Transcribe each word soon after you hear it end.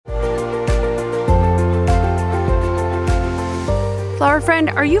Flower friend,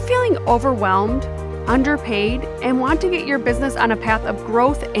 are you feeling overwhelmed, underpaid, and want to get your business on a path of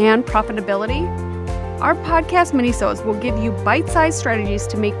growth and profitability? Our podcast minisodes will give you bite-sized strategies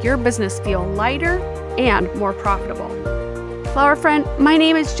to make your business feel lighter and more profitable. Flower friend, my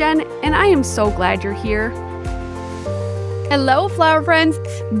name is Jen, and I am so glad you're here. Hello, flower friends.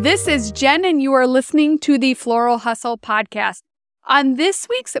 This is Jen, and you are listening to the Floral Hustle podcast. On this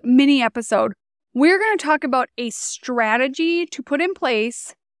week's mini episode, we're going to talk about a strategy to put in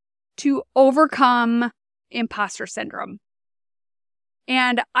place to overcome imposter syndrome.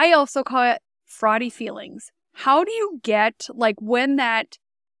 And I also call it fraudy feelings. How do you get, when that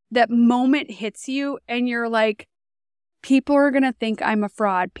moment hits you and you're like, people are going to think I'm a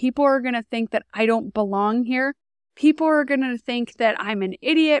fraud. People are going to think that I don't belong here. People are going to think that I'm an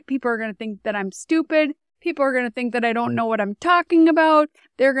idiot. People are going to think that I'm stupid. People are going to think that I don't know what I'm talking about.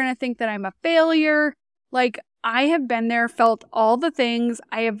 They're going to think that I'm a failure. I have been there, felt all the things.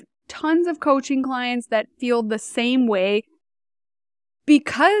 I have tons of coaching clients that feel the same way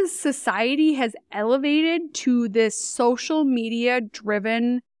because society has elevated to this social media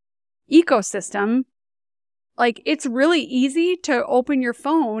driven ecosystem. It's really easy to open your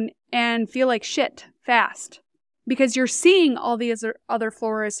phone and feel like shit fast because you're seeing all these other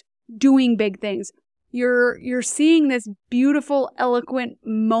florists doing big things. You're seeing this beautiful, eloquent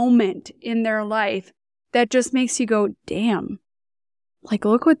moment in their life that just makes you go, damn,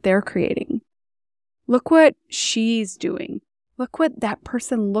 look what they're creating. Look what she's doing. Look what that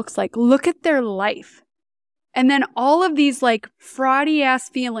person looks like. Look at their life. And then all of these fraudy ass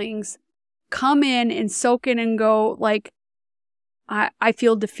feelings come in and soak in and go I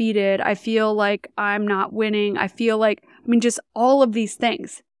feel defeated. I feel like I'm not winning. I feel just all of these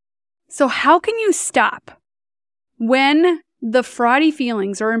things. So how can you stop when the fraudy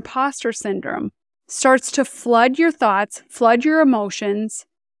feelings or imposter syndrome starts to flood your thoughts, flood your emotions?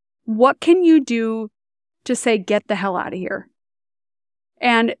 What can you do to say, get the hell out of here?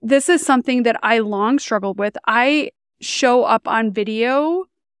 And this is something that I long struggled with. I show up on video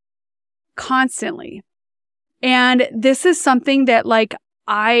constantly. And this is something that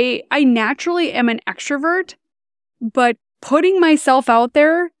I naturally am an extrovert, but putting myself out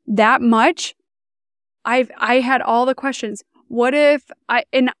there that much, I had all the questions. What if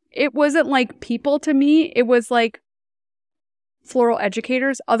and it wasn't people to me, it was floral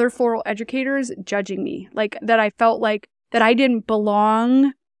educators, other floral educators judging me, that I felt that I didn't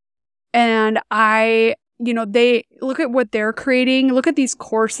belong. And they look at what they're creating, look at these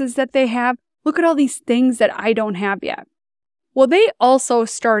courses that they have, look at all these things that I don't have yet. Well, they also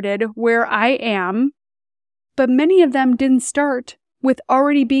started where I am, but many of them didn't start with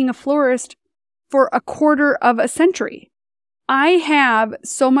already being a florist for a quarter of a century. I have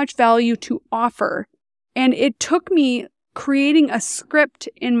so much value to offer, and it took me creating a script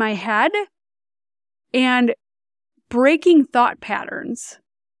in my head and breaking thought patterns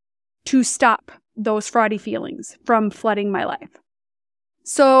to stop those fraudy feelings from flooding my life.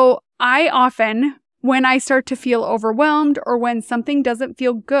 So I often, when I start to feel overwhelmed or when something doesn't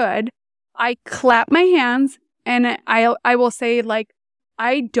feel good, I clap my hands and I will say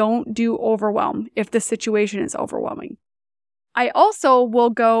I don't do overwhelm if the situation is overwhelming. I also will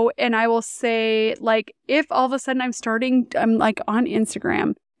go and I will say if all of a sudden I'm on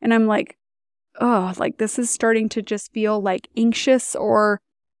Instagram and I'm this is starting to just feel anxious or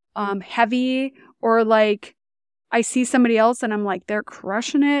heavy, or I see somebody else and I'm they're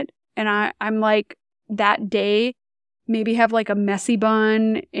crushing it. And I'm that day, maybe have a messy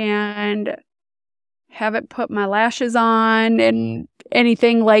bun and haven't put my lashes on and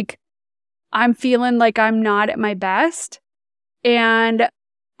anything I'm feeling I'm not at my best. And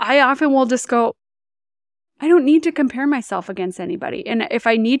I often will just go, I don't need to compare myself against anybody. And if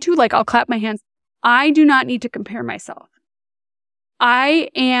I need to, I'll clap my hands. I do not need to compare myself. I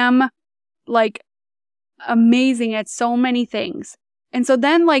am amazing at so many things. And so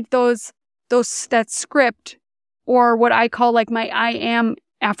then that script, or what I call my I am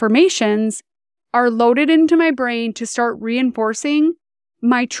affirmations, are loaded into my brain to start reinforcing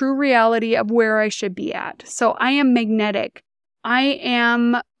my true reality of where I should be at. So I am magnetic. I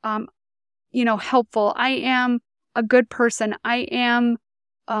am, helpful. I am a good person. I am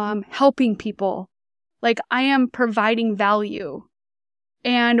helping people. I am providing value.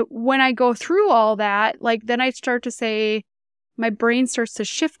 And when I go through all that, then I start to say, my brain starts to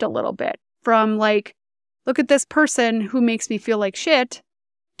shift a little bit from look at this person who makes me feel like shit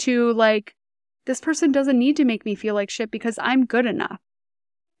to this person doesn't need to make me feel like shit because I'm good enough.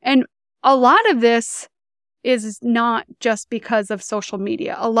 And a lot of this is not just because of social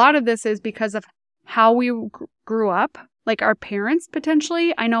media. A lot of this is because of how we grew up, like our parents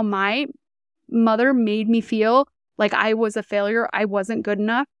potentially. I know my mother made me feel like I was a failure. I wasn't good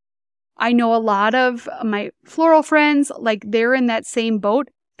enough. I know a lot of my floral friends, like they're in that same boat,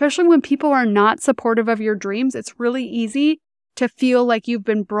 especially when people are not supportive of your dreams. It's really easy to feel like you've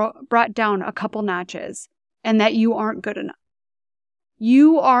been brought down a couple notches and that you aren't good enough.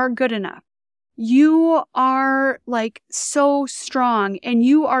 You are good enough. You are like so strong and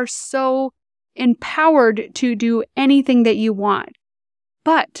you are so empowered to do anything that you want.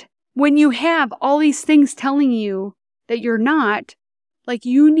 But when you have all these things telling you that you're not, like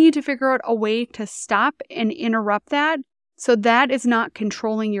you need to figure out a way to stop and interrupt that so that is not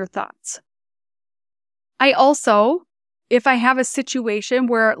controlling your thoughts. I also, if I have a situation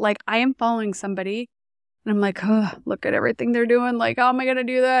where like I am following somebody and I'm like, oh, look at everything they're doing. Like, how am I going to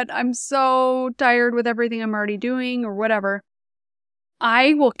do that? I'm so tired with everything I'm already doing or whatever.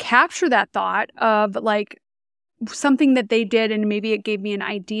 I will capture that thought of like something that they did and maybe it gave me an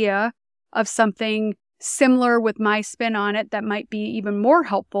idea of something similar with my spin on it that might be even more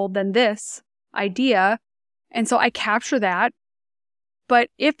helpful than this idea. And so I capture that. But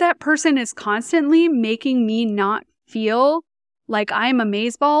if that person is constantly making me not feel like I'm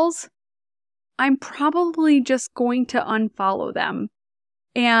amazeballs, I'm probably just going to unfollow them.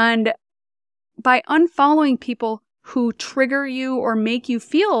 And by unfollowing people who trigger you or make you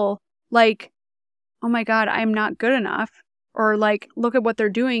feel like, oh my God, I'm not good enough, or like, look at what they're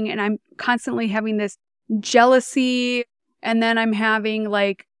doing, and I'm constantly having this jealousy, and then I'm having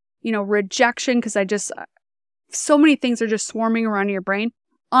like, rejection because so many things are just swarming around your brain,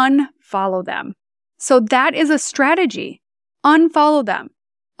 unfollow them. So that is a strategy. Unfollow them.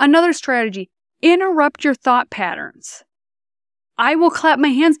 Another strategy, interrupt your thought patterns. I will clap my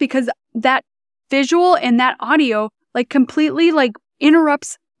hands because that visual and that audio like completely like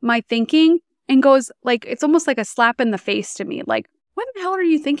interrupts my thinking and goes like, it's almost like a slap in the face to me. Like, what the hell are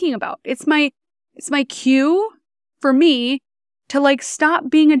you thinking about? It's my cue for me to like stop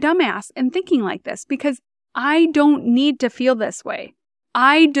being a dumbass and thinking like this because I don't need to feel this way.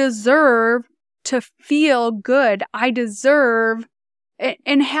 I deserve to feel good. I deserve,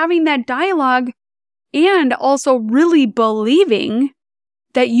 and having that dialogue and also really believing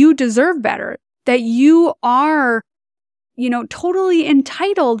that you deserve better, that you are, totally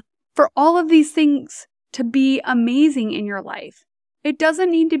entitled for all of these things to be amazing in your life. It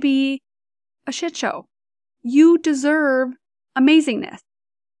doesn't need to be a shit show. You deserve amazingness.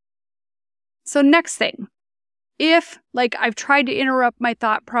 So next thing, if like I've tried to interrupt my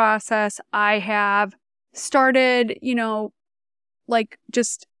thought process, I have started, like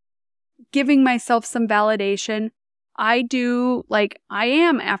just giving myself some validation. I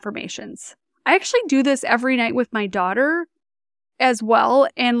am affirmations. I actually do this every night with my daughter as well.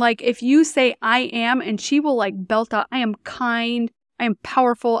 And like, if you say I am, and she will like belt out, I am kind, I am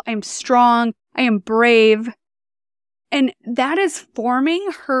powerful, I am strong, I am brave. And that is forming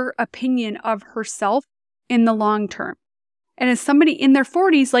her opinion of herself in the long term. And as somebody in their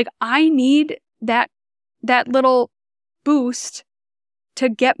 40s, like I need that little boost to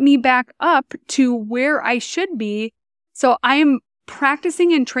get me back up to where I should be. So I am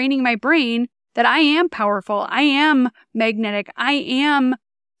practicing and training my brain that I am powerful, I am magnetic, I am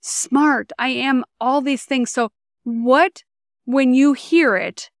smart, I am all these things. So when you hear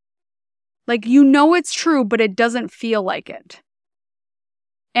it, like it's true, but it doesn't feel like it.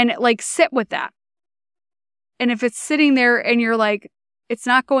 And like sit with that. And if it's sitting there and you're like, it's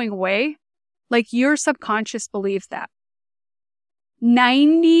not going away, like your subconscious believes that.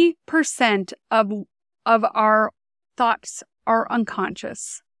 90% of our thoughts are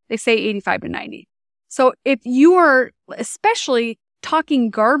unconscious. They say 85 to 90. So if you are especially talking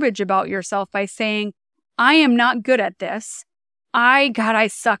garbage about yourself by saying, I am not good at this, I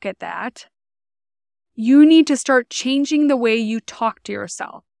suck at that, you need to start changing the way you talk to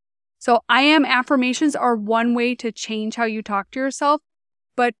yourself. So I am affirmations are one way to change how you talk to yourself,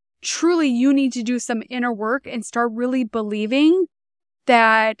 but truly you need to do some inner work and start really believing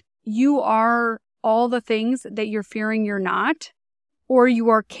that you are all the things that you're fearing you're not, or you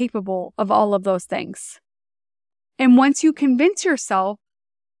are capable of all of those things. And once you convince yourself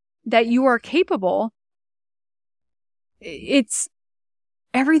that you are capable,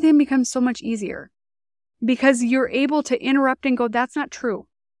 everything becomes so much easier because you're able to interrupt and go, that's not true.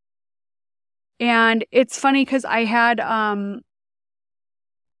 And it's funny because I had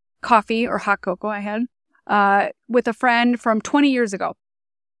coffee or hot cocoa I had with a friend from 20 years ago.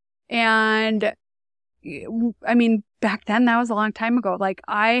 And I mean, back then, that was a long time ago. Like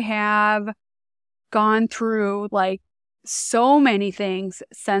I have gone through like so many things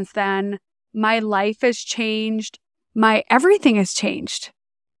since then. My life has changed. my everything has changed.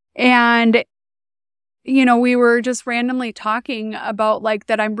 And, we were just randomly talking about like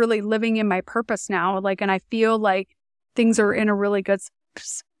that I'm really living in my purpose now. Like, and I feel like things are in a really good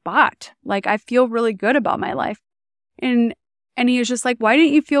spot. Like, I feel really good about my life. And he was just like, why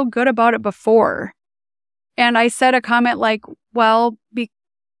didn't you feel good about it before? And I said a comment like, well,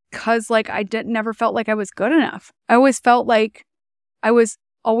 because like I never felt like I was good enough. I always felt like I was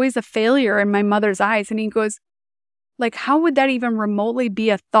always a failure in my mother's eyes. And he goes, like, how would that even remotely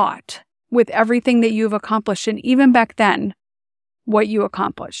be a thought with everything that you've accomplished? And even back then, what you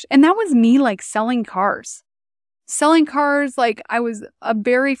accomplished. And that was me like selling cars. Like I was a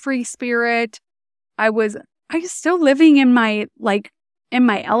very free spirit. I was still living in my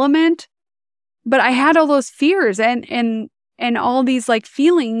element, but I had all those fears and all these like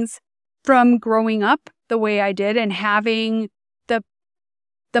feelings from growing up the way I did and having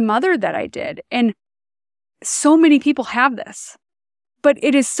the mother that I did. And so many people have this, but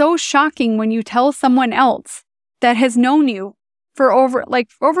it is so shocking when you tell someone else that has known you for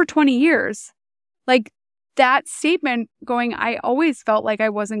over 20 years, like that statement going, I always felt like I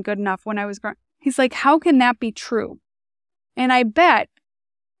wasn't good enough when I was growing. He's like, how can that be true? And I bet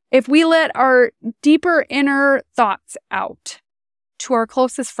if we let our deeper inner thoughts out to our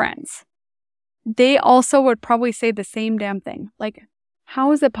closest friends, they also would probably say the same damn thing. Like,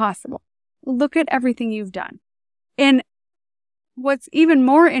 how is it possible? Look at everything you've done. And what's even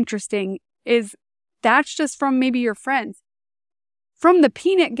more interesting is that's just from maybe your friends. From the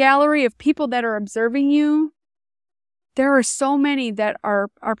peanut gallery of people that are observing you, there are so many that are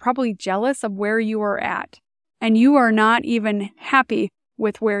probably jealous of where you are at. And you are not even happy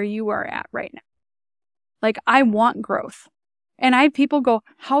with where you are at right now. Like, I want growth. And I have people go,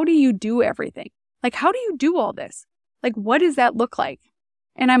 how do you do everything? Like, how do you do all this? Like, what does that look like?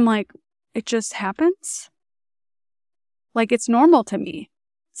 And I'm like, it just happens. Like, it's normal to me.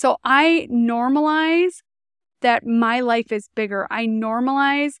 So I normalize that my life is bigger. I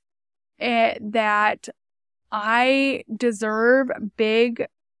normalize that I deserve big,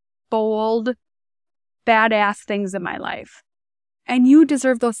 bold, badass things in my life. And you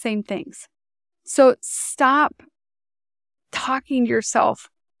deserve those same things. So stop talking to yourself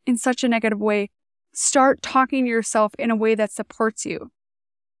in such a negative way. Start talking to yourself in a way that supports you.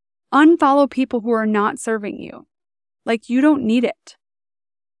 Unfollow people who are not serving you. Like, you don't need it.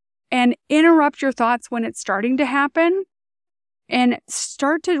 And interrupt your thoughts when it's starting to happen. And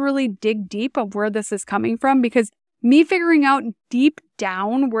start to really dig deep of where this is coming from. Because me figuring out deep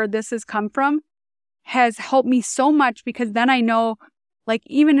down where this has come from has helped me so much, because then I know, like,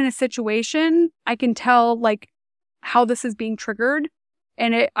 even in a situation, I can tell like how this is being triggered,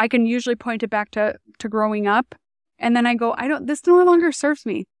 and I can usually point it back to growing up. And then I go, this no longer serves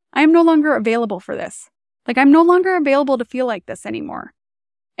me. I am no longer available for this. Like, I'm no longer available to feel like this anymore.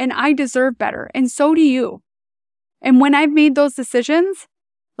 And I deserve better. And so do you. And when I've made those decisions,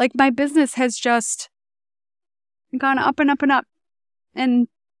 like, my business has just gone up and up and up. And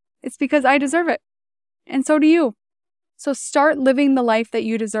it's because I deserve it. And so do you. So start living the life that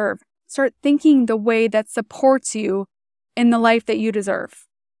you deserve. Start thinking the way that supports you in the life that you deserve.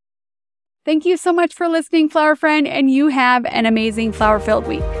 Thank you so much for listening, Flower Friend, and you have an amazing flower-filled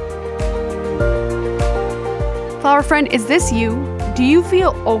week. Flower Friend, is this you? Do you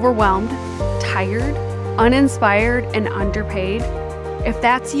feel overwhelmed, tired, uninspired, and underpaid? If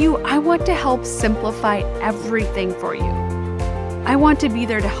that's you, I want to help simplify everything for you. I want to be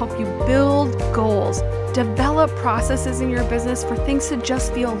there to help you build goals, develop processes in your business for things to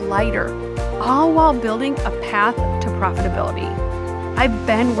just feel lighter, all while building a path to profitability. I've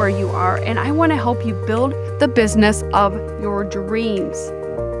been where you are, and I want to help you build the business of your dreams.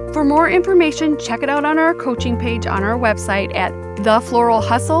 For more information, check it out on our coaching page on our website at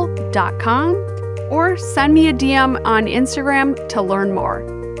thefloralhustle.com or send me a DM on Instagram to learn more.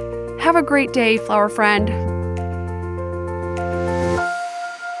 Have a great day, Flower Friend.